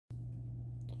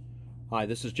Hi,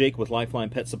 this is Jake with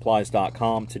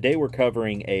LifelinePetSupplies.com. Today we're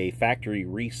covering a factory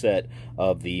reset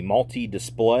of the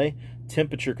multi-display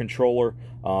temperature controller.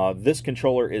 This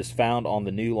controller is found on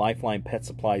the new Lifeline Pet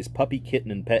Supplies Puppy, Kitten,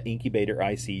 and Pet Incubator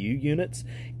ICU units.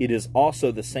 It is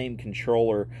also the same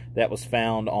controller that was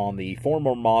found on the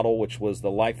former model, which was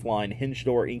the Lifeline Hinge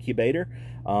Door Incubator.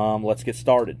 Let's get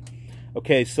started.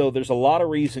 Okay, so there's a lot of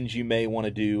reasons you may want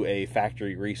to do a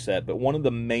factory reset, but one of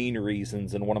the main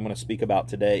reasons, and what I'm going to speak about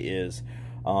today, is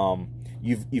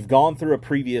you've gone through a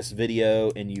previous video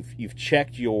and you've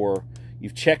checked your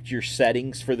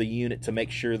settings for the unit to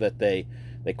make sure that they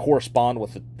correspond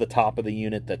with the top of the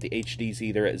unit, that the HD's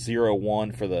either at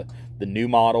 0.1 for the new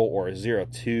model or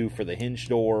 0.2 for the hinge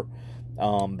door.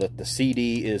 That the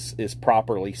CD is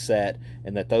properly set,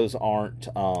 and that those aren't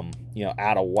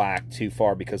out of whack too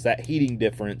far, because that heating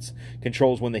difference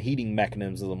controls when the heating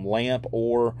mechanism, lamp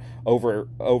or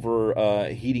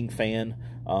heating fan,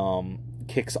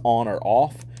 kicks on or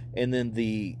off, and then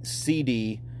the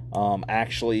CD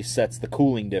actually sets the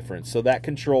cooling difference. So that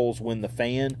controls when the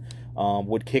fan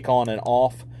would kick on and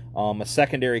off. A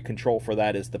secondary control for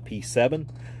that is the P7.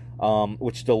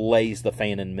 Which delays the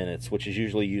fan in minutes, which is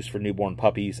usually used for newborn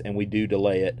puppies, and we do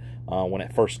delay it when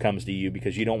it first comes to you,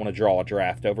 because you don't want to draw a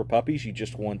draft over puppies. You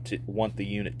just want the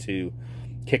unit to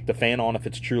kick the fan on if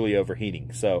it's truly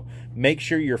overheating. So make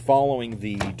sure you're following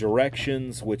the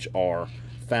directions, which are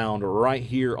found right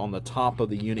here on the top of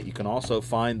the unit. You can also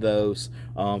find those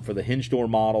for the hinge door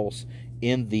models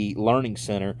in the Learning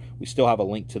Center. We still have a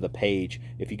link to the page.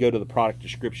 If you go to the product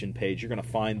description page, you're going to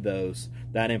find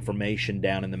that information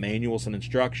down in the manuals and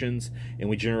instructions, and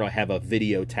we generally have a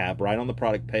video tab right on the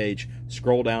product page.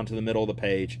 Scroll down to the middle of the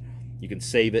page. You can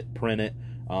save it, print it,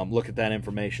 look at that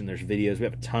information. There's videos. We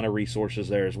have a ton of resources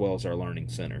there, as well as our Learning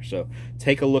Center. So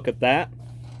take a look at that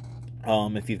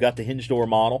if you've got the hinge door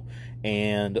model,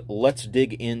 and let's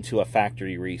dig into a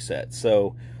factory reset.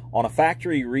 So on a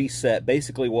factory reset,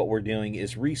 basically what we're doing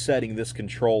is resetting this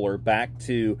controller back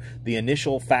to the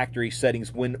initial factory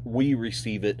settings when we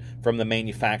receive it from the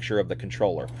manufacturer of the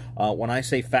controller. When I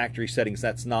say factory settings,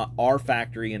 that's not our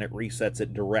factory, and it resets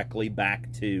it directly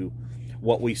back to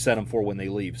what we set them for when they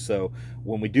leave. So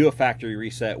when we do a factory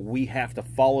reset, we have to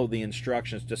follow the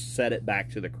instructions to set it back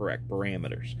to the correct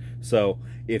parameters. So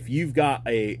if you've got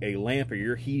a lamp or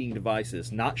your heating device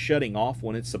is not shutting off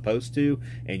when it's supposed to,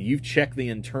 and you've checked the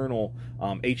internal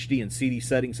HD and CD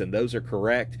settings and those are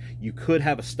correct, you could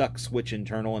have a stuck switch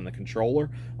internal in the controller,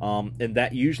 and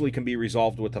that usually can be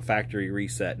resolved with a factory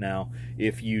reset. Now,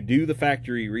 if you do the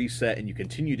factory reset and you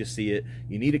continue to see it,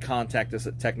 you need to contact us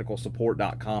at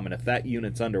technicalsupport.com, and if that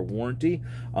unit's under warranty,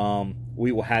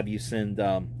 we will have you send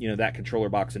that controller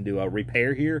box and do a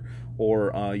repair here,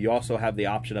 or you also have the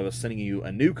option of us sending you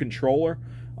a new controller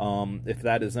if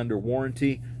that is under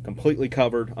warranty, completely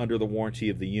covered under the warranty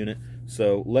of the unit.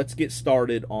 So let's get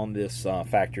started on this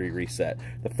factory reset.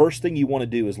 The first thing you want to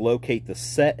do is locate the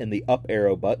set and the up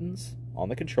arrow buttons on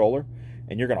the controller,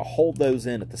 and you're going to hold those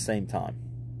in at the same time.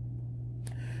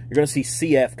 You're going to see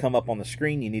CF come up on the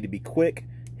screen. You need to be quick.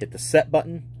 Hit the set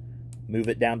button, move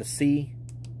it down to C,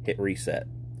 hit reset.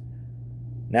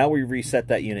 Now we reset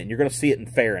that unit, and you're going to see it in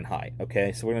Fahrenheit.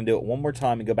 Okay, so we're going to do it one more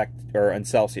time and go back, or in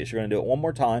Celsius. You're going to do it one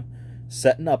more time.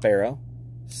 Set and up arrow,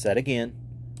 set again,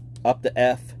 up to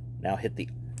F. Now hit the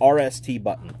RST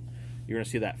button. You're going to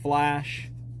see that flash.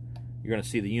 You're going to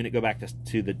see the unit go back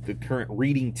to the current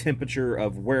reading temperature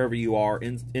of wherever you are,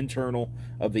 internal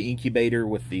of the incubator,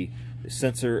 with the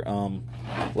sensor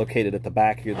located at the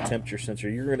back here, the temperature sensor.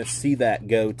 You're going to see that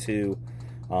go to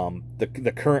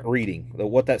the current reading,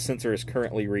 what that sensor is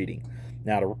currently reading.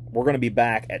 Now we're going to be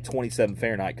back at 27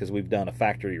 Fahrenheit because we've done a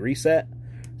factory reset.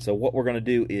 So what we're going to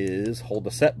do is hold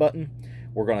the set button.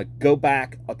 We're going to go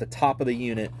back at the top of the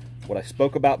unit, what I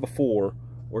spoke about before.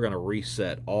 We're going to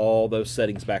reset all those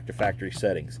settings back to factory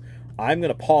settings. I'm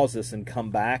going to pause this and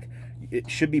come back. It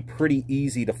should be pretty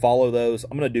easy to follow those.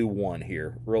 I'm going to do one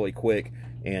here really quick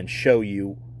and show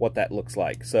you what that looks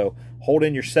like. So hold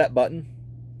in your set button.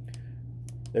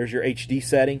 There's your HD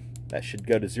setting. That should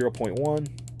go to 0.1.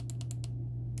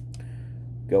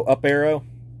 Go up arrow,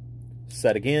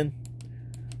 set again.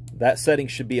 That setting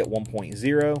should be at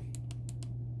 1.0.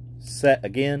 Set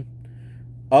again.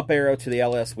 Up arrow to the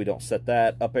LS, we don't set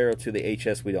that. Up arrow to the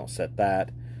HS, we don't set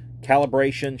that.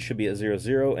 Calibration should be at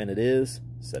 0.0, and it is.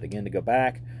 Set again to go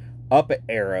back. Up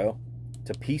arrow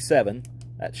to P7.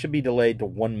 That should be delayed to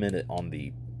 1 minute on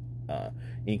the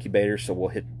incubator, so we'll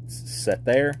hit set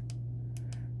there.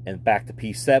 And back to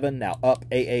P7. Now up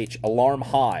AH, alarm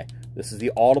high. This is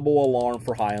the audible alarm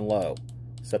for high and low.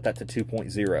 Set that to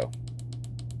 2.0.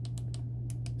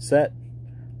 Set.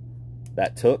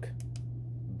 That took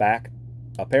back,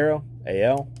 up arrow,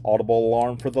 AL, audible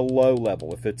alarm for the low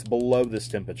level. If it's below this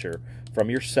temperature from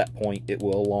your set point, it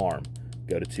will alarm.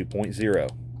 Go to 2.0.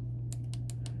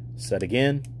 Set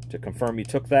again to confirm you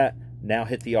took that. Now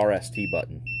hit the RST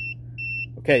button.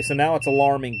 Okay, so now it's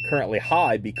alarming currently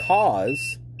high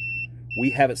because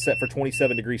we have it set for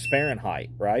 27 degrees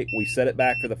Fahrenheit, right? We set it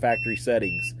back for the factory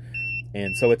settings,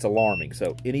 and so it's alarming.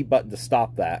 So any button to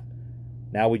stop that.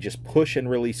 Now we just push and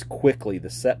release quickly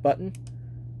the set button,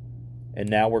 and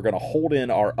now we're going to hold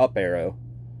in our up arrow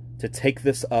to take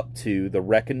this up to the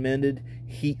recommended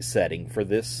heat setting for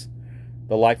this,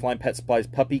 the Lifeline Pet Supplies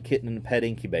Puppy, Kitten, and Pet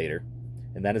Incubator,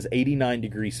 and that is 89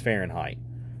 degrees Fahrenheit.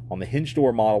 On the hinge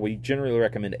door model, we generally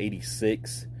recommend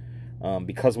 86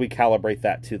 because we calibrate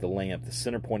that to the lamp. The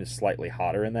center point is slightly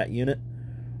hotter in that unit,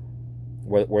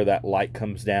 where that light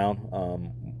comes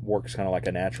down. Works kind of like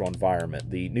a natural environment.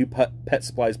 The new Pet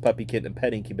Supplies Puppy, Kitten, and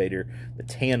Pet Incubator, the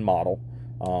tan model,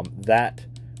 that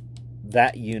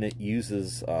unit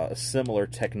uses a similar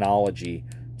technology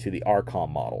to the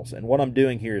Archon models. And what I'm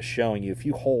doing here is showing you, if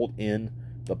you hold in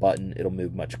the button, it'll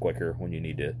move much quicker when you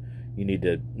need to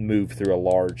move through a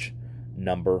large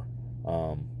number.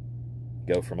 Go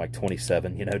from like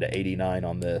 27, to 89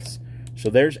 on this.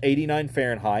 So there's 89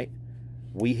 Fahrenheit.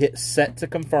 We hit set to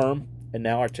confirm, and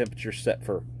now our temperature's set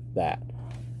for that.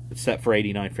 It's set for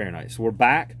 89 Fahrenheit. So we're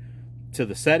back to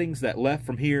the settings that left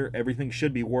from here. Everything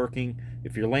should be working.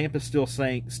 If your lamp is still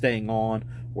staying on,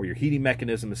 or your heating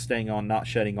mechanism is staying on, not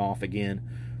shutting off again,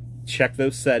 check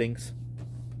those settings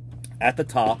at the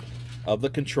top of the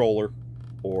controller,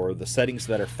 or the settings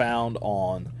that are found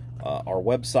on our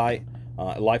website,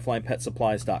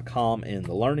 lifelinepetsupplies.com, in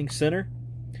the Learning Center,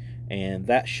 and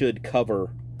that should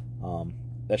cover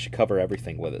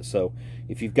everything with it. So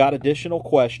if you've got additional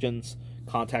questions,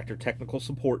 contact our technical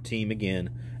support team again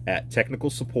at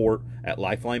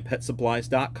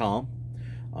technicalsupport@lifelinepetsupplies.com.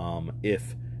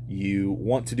 If you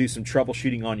want to do some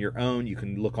troubleshooting on your own, you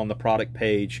can look on the product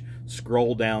page,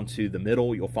 scroll down to the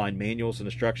middle, you'll find manuals and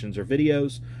instructions or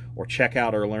videos, or check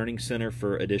out our Learning Center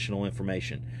for additional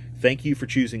information. Thank you for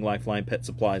choosing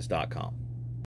lifelinepetsupplies.com.